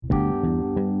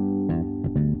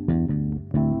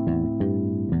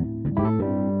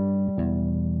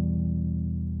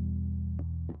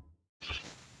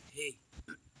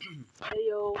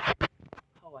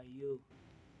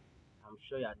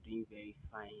sure you are doing very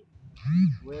fine.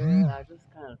 Well, I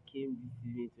just kind of came this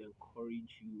evening to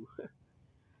encourage you.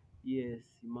 Yes,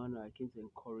 Emmanuel, I came to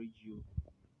encourage you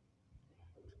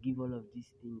to give all of these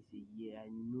things a year. I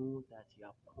know that you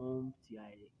are pumped, you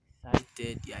are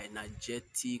excited, you are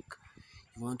energetic,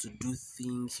 you want to do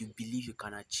things, you believe you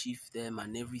can achieve them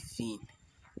and everything.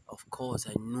 Of course,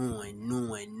 I know.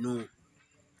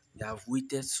 You have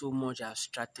waited so much, you have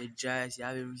strategized, you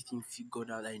have everything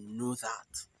figured out. I know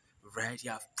that, right?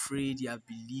 You have prayed, you have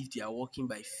believed, you are walking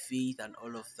by faith and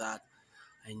all of that.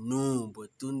 I know,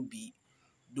 but don't be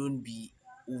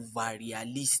over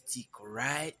realistic,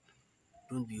 right?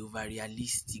 Don't be over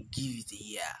realistic. Give it a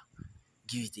year.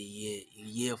 Give it a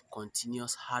year of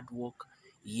continuous hard work,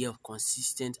 a year of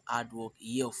consistent hard work, a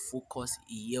year of focus,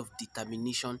 a year of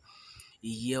determination, a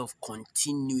year of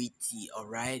continuity, all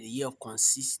right, a year of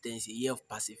consistency, a year of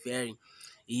persevering,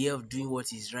 a year of doing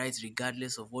what is right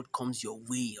regardless of what comes your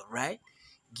way, all right.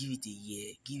 Give it a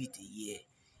year, give it a year,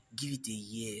 give it a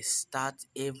year. Start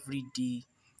every day.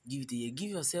 Give it a year.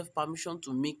 Give yourself permission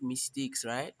to make mistakes,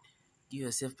 right? Give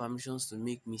yourself permissions to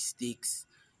make mistakes.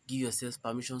 Give yourself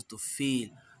permissions to fail.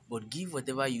 But give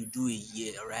whatever you do a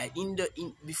year, right? In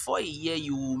before a year,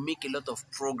 you will make a lot of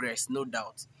progress, no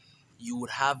doubt. You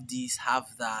would have this,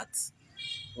 have that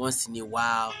once in a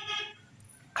while,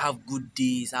 have good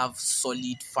days, have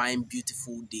solid, fine,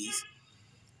 beautiful days.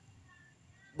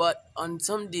 But on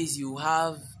some days, you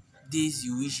have days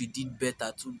you wish you did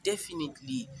better too,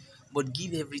 definitely. But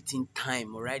give everything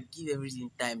time, all right? Give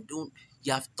everything time. Don't,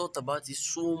 you have thought about it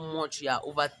so much, you are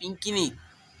overthinking it,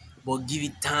 but give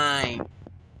it time.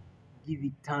 Give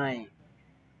it time.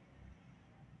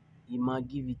 Ima,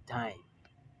 give it time.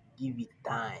 Give it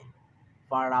time.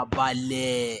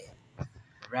 Farabale,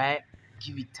 right?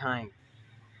 Give it time.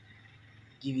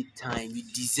 Give it time. You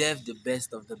deserve the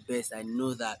best of the best. I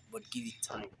know that, but give it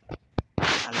time.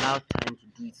 Allow time to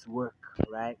do its work,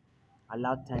 right?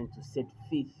 Allow time to set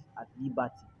faith at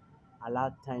liberty. Allow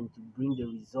time to bring the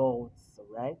results,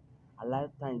 right? Allow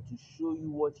time to show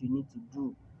you what you need to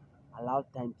do. Allow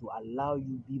time to allow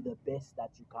you be the best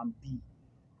that you can be.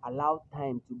 Allow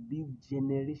time to build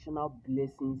generational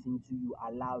blessings into you.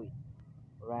 Allow it,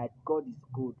 right? God is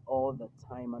good all the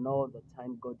time, and all the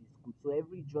time God is good. So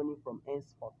every journey from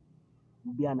henceforth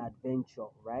will be an adventure,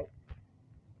 right?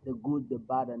 The good, the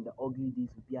bad, and the ugly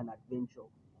days will be an adventure.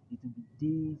 It will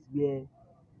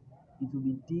be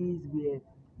days where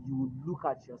you would look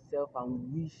at yourself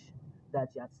and wish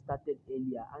that you had started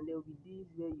earlier, and there will be days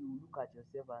where you look at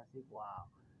yourself and say, "Wow,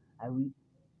 I will,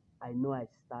 I know I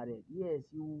started." Yes,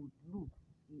 you would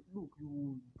you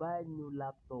would buy new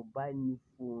laptop, buy new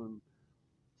phone,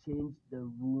 change the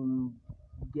room,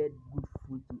 get good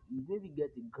food to eat, maybe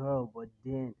get a girl, but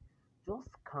then just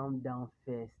calm down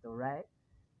first, alright?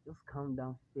 Just calm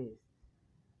down first.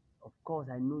 Of course,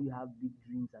 I know you have big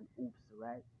dreams and hopes,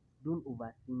 right? Don't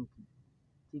overthink it.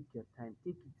 Take your time,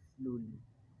 take it slowly,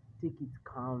 take it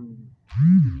calmly.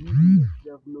 Believe in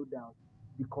yourself, no doubt.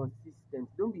 Be consistent.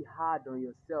 Don't be hard on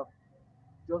yourself.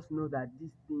 Just know that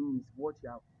this thing is what you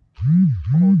have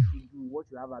called to do, what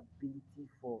you have ability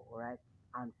for, alright?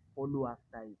 And follow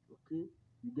after it, okay?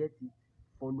 You get it?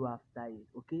 Follow after it,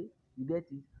 okay? You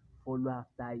get it? Follow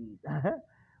after it.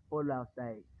 Follow after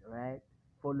it, alright?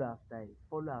 Follow after it.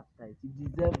 Follow after it. You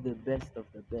deserve the best of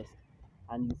the best,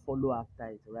 and you follow after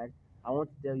it, alright? I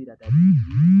want to tell you that I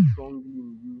believe strongly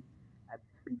in you. I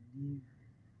believe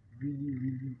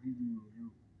really in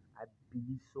you. I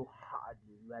believe so hard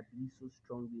in you. I believe so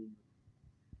strongly in you.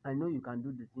 I know you can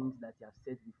do the things that you have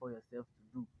set before yourself to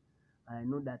do. And I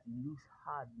know that it looks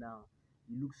hard now.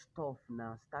 It looks tough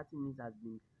now. Starting it has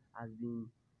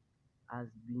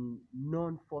been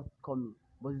non-forthcoming,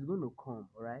 but it's going to come.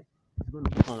 All right, it's going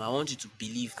to come. I want you to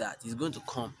believe that it's going to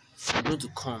come. It's going to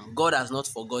come. God has not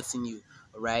forgotten you.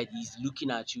 All right, He's looking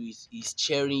at you. He's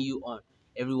cheering you on.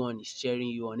 Everyone is cheering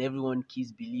you on. Everyone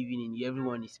keeps believing in you.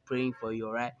 Everyone is praying for you.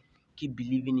 All right, keep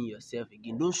believing in yourself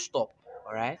again. Don't stop.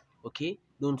 All right, okay.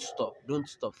 Don't stop. Don't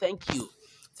stop. Thank you.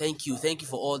 Thank you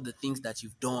for all the things that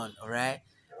you've done. All right.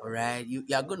 You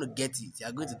are going to get it. You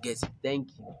are going to get it.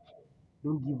 Thank you.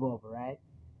 Don't give up, right?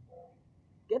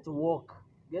 Get to work.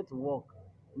 Get to work.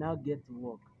 Now get to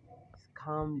work.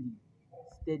 Calmly,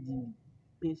 steadily,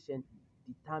 patiently,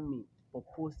 determined,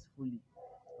 purposefully.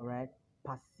 Alright?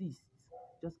 Persist.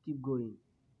 Just keep going.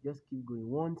 Just keep going.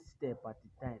 One step at a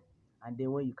time. And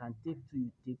then when you can take two,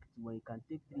 you take two. When you can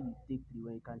take three, you take three.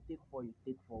 When you can take four, you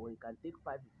take four. When you can take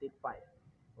five, you take five.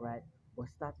 Right? But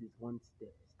start with one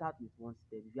step. Start with one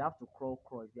step. If you have to crawl,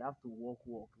 crawl. If you have to walk,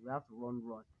 walk. If you have to run,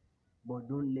 run. But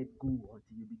don't let go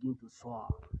until you begin to soar.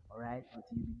 All right,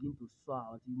 until you begin to soar,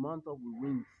 until you mount up with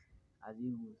wings as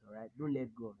Eagles, all right? Don't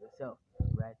let go of yourself,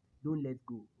 all right? Don't let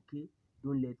go, okay?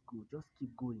 Don't let go. Just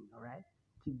keep going, all right?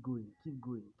 Keep going, keep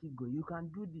going, keep going. You can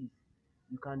do this.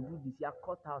 You can do this. You are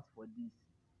cut out for this,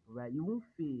 all right? You won't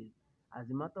fail. As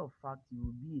a matter of fact, you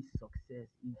will be a success,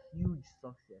 a huge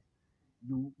success.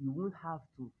 You won't have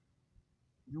to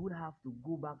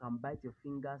go back and bite your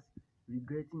fingers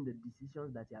regretting the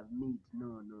decisions that you have made.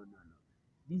 No, no, no, no.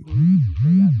 This new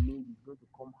decision you have made is going to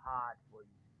come hard for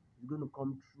you. It's going to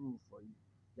come true for you.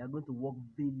 You are going to work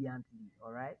valiantly,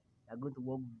 all right? You are going to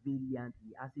work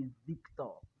valiantly as a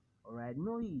victor, all right?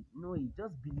 Know it,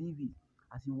 just believe it.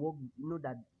 As you work, know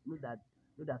that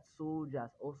soldiers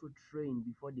also train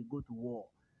before they go to war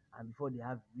and before they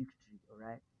have victory, all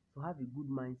right? So have a good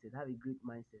mindset, have a great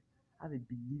mindset, have a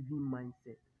believing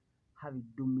mindset, have a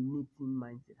dominating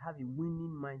mindset, have a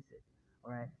winning mindset,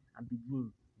 all right, and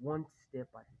begin one step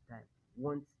at a time,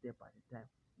 one step at a time,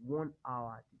 1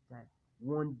 hour at a time,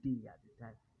 one day at a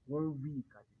time, 1 week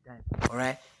at a time, all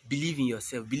right. Believe in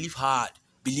yourself, believe hard,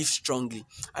 believe strongly,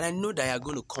 and I know that you're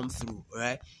going to come through, all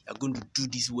right. You're going to do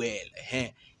this well,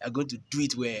 you're going to do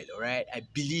it well, all right. I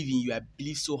believe in you, I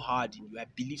believe so hard in you, I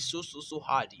believe so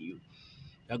hard in you.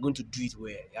 You're going to do it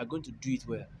well. You're going to do it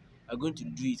well. You're going to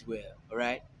do it well. All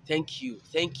right. Thank you.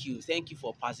 Thank you. Thank you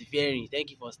for persevering. Thank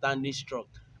you for standing strong.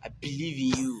 I believe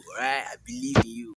in you. All right. I believe in you.